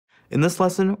In this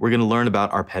lesson, we're going to learn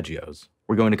about arpeggios.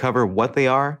 We're going to cover what they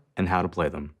are and how to play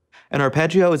them. An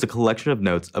arpeggio is a collection of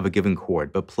notes of a given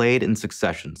chord, but played in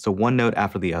succession, so one note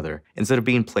after the other, instead of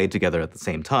being played together at the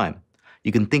same time.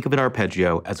 You can think of an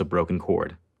arpeggio as a broken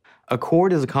chord. A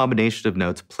chord is a combination of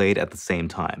notes played at the same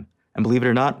time. And believe it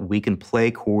or not, we can play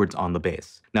chords on the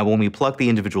bass. Now, when we pluck the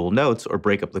individual notes or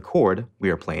break up the chord, we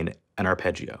are playing an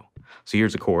arpeggio. So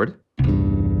here's a chord,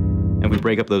 and we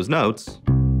break up those notes,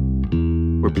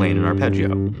 we're playing an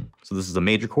arpeggio. So this is a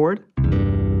major chord,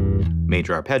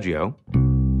 major arpeggio,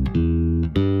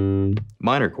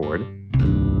 minor chord,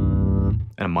 and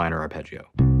a minor arpeggio.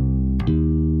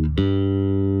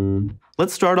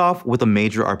 Let's start off with a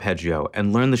major arpeggio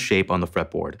and learn the shape on the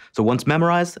fretboard. So once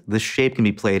memorized, this shape can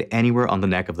be played anywhere on the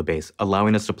neck of the bass,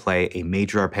 allowing us to play a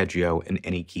major arpeggio in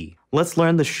any key. Let's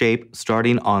learn the shape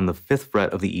starting on the 5th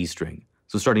fret of the E string.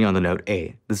 So starting on the note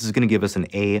A, this is going to give us an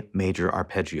A major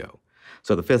arpeggio.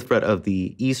 So the 5th fret of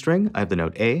the E string, I have the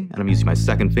note A, and I'm using my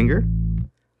 2nd finger.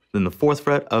 Then the 4th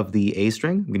fret of the A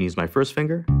string, I'm going to use my 1st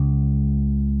finger.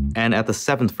 And at the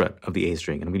 7th fret of the A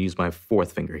string, I'm going to use my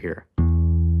 4th finger here.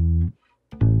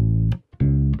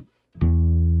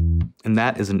 And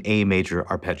that is an A major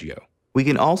arpeggio. We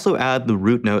can also add the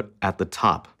root note at the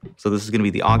top. So this is going to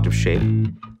be the octave shape.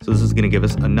 So this is going to give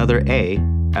us another A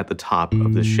at the top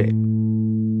of this shape.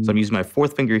 So I'm using my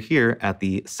 4th finger here at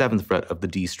the 7th fret of the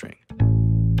D string.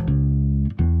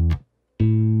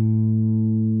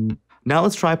 Now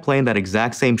let's try playing that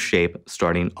exact same shape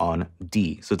starting on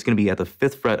D. So it's going to be at the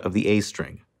 5th fret of the A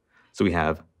string. So we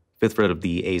have 5th fret of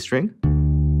the A string,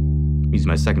 using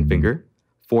my 2nd finger,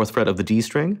 4th fret of the D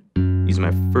string, using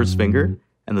my 1st finger,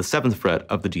 and the 7th fret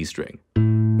of the D string.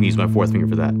 I'm use my 4th finger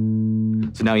for that.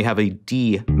 So now you have a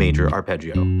D major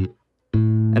arpeggio.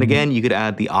 And again, you could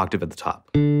add the octave at the top.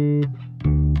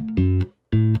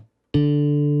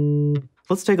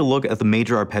 Let's take a look at the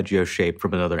major arpeggio shape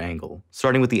from another angle,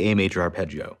 starting with the A major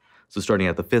arpeggio. So starting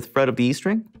at the 5th fret of the E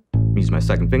string, I'm using my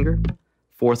 2nd finger,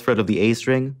 4th fret of the A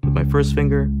string with my 1st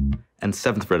finger, and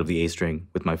 7th fret of the A string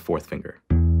with my 4th finger.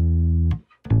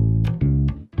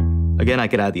 Again, I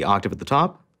could add the octave at the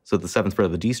top, so the 7th fret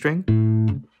of the D string.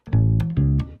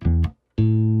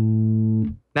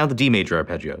 Now the D major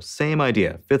arpeggio, same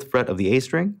idea, 5th fret of the A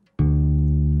string,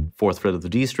 4th fret of the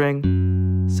D string,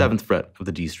 7th fret of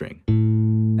the D string.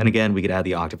 And again, we could add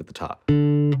the octave at the top.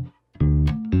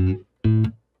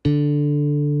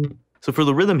 So for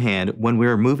the rhythm hand, when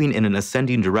we're moving in an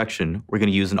ascending direction, we're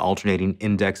going to use an alternating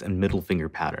index and middle finger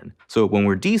pattern. So when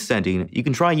we're descending, you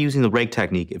can try using the rake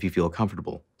technique if you feel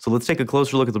comfortable. So let's take a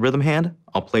closer look at the rhythm hand.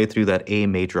 I'll play through that A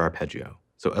major arpeggio.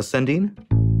 So ascending,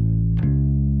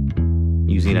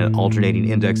 using an alternating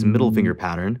index and middle finger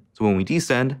pattern. So when we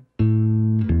descend,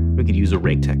 we could use a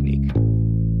rake technique.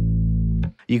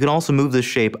 You can also move this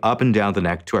shape up and down the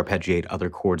neck to arpeggiate other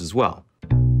chords as well.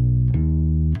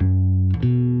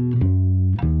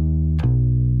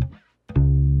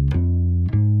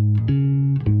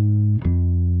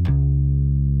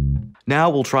 Now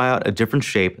we'll try out a different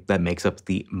shape that makes up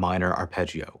the minor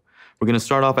arpeggio. We're going to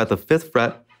start off at the 5th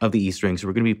fret of the E string, so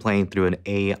we're going to be playing through an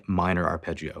A minor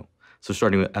arpeggio. So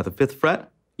starting at the 5th fret,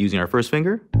 using our 1st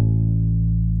finger,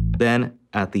 then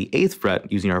at the 8th fret,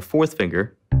 using our 4th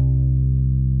finger,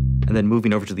 and then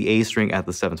moving over to the A string at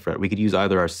the 7th fret. We could use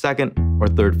either our 2nd or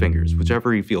 3rd fingers,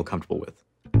 whichever you feel comfortable with.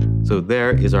 So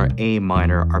there is our A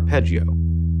minor arpeggio.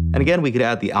 And again, we could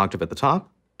add the octave at the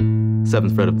top,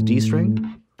 7th fret of the D string,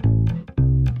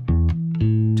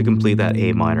 to complete that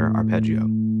A minor arpeggio.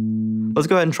 Let's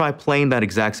go ahead and try playing that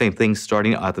exact same thing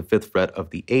starting at the 5th fret of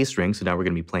the A string. So now we're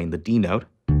going to be playing the D note,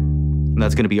 and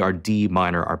that's going to be our D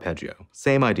minor arpeggio.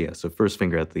 Same idea. So 1st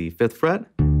finger at the 5th fret,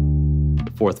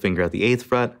 4th finger at the 8th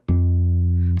fret,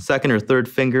 2nd or 3rd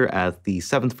finger at the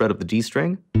 7th fret of the D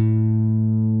string.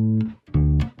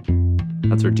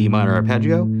 That's our D minor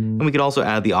arpeggio, and we could also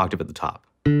add the octave at the top.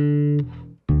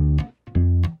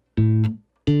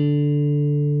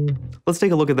 Let's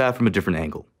take a look at that from a different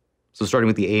angle. So starting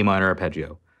with the A minor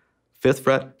arpeggio. 5th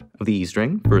fret of the E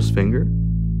string, 1st finger,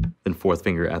 then 4th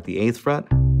finger at the 8th fret,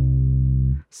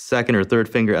 2nd or 3rd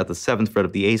finger at the 7th fret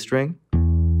of the A string,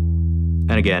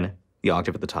 and again, the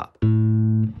octave at the top.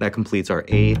 That completes our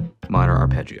A minor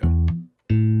arpeggio.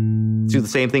 Let's do the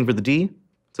same thing for the D.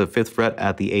 So 5th fret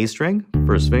at the A string,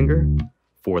 1st finger,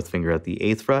 4th finger at the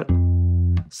 8th fret,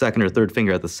 2nd or 3rd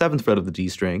finger at the 7th fret of the D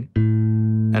string,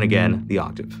 and again, the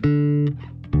octave.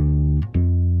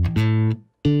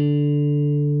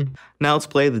 Now let's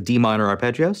play the D minor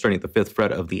arpeggio, starting at the 5th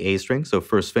fret of the A string, so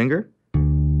 1st finger,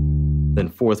 then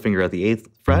 4th finger at the 8th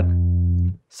fret,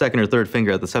 2nd or 3rd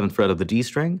finger at the 7th fret of the D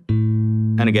string,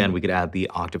 And again, we could add the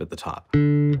octave at the top.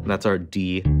 That's our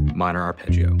D minor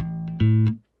arpeggio.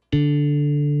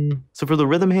 So for the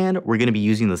rhythm hand, we're going to be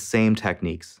using the same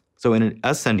techniques. So in an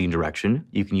ascending direction,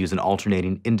 you can use an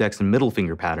alternating index and middle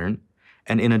finger pattern.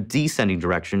 And in a descending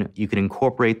direction, you can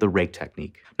incorporate the rake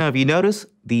technique. Now, if you notice,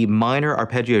 the minor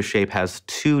arpeggio shape has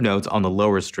 2 notes on the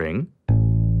lower string,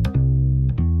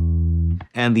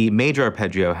 and the major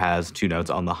arpeggio has 2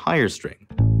 notes on the higher string.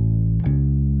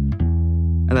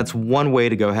 And that's one way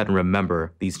to go ahead and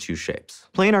remember these 2 shapes.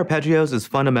 Playing arpeggios is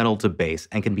fundamental to bass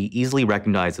and can be easily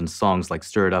recognized in songs like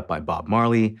Stir It Up by Bob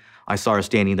Marley, I Saw Her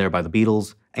Standing There by the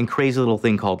Beatles, and Crazy Little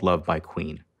Thing Called Love by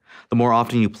Queen. The more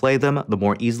often you play them, the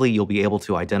more easily you'll be able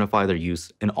to identify their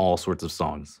use in all sorts of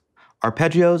songs.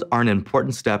 Arpeggios are an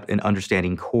important step in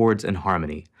understanding chords and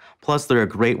harmony. Plus, they're a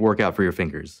great workout for your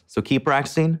fingers. So keep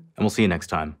practicing, and we'll see you next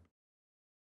time.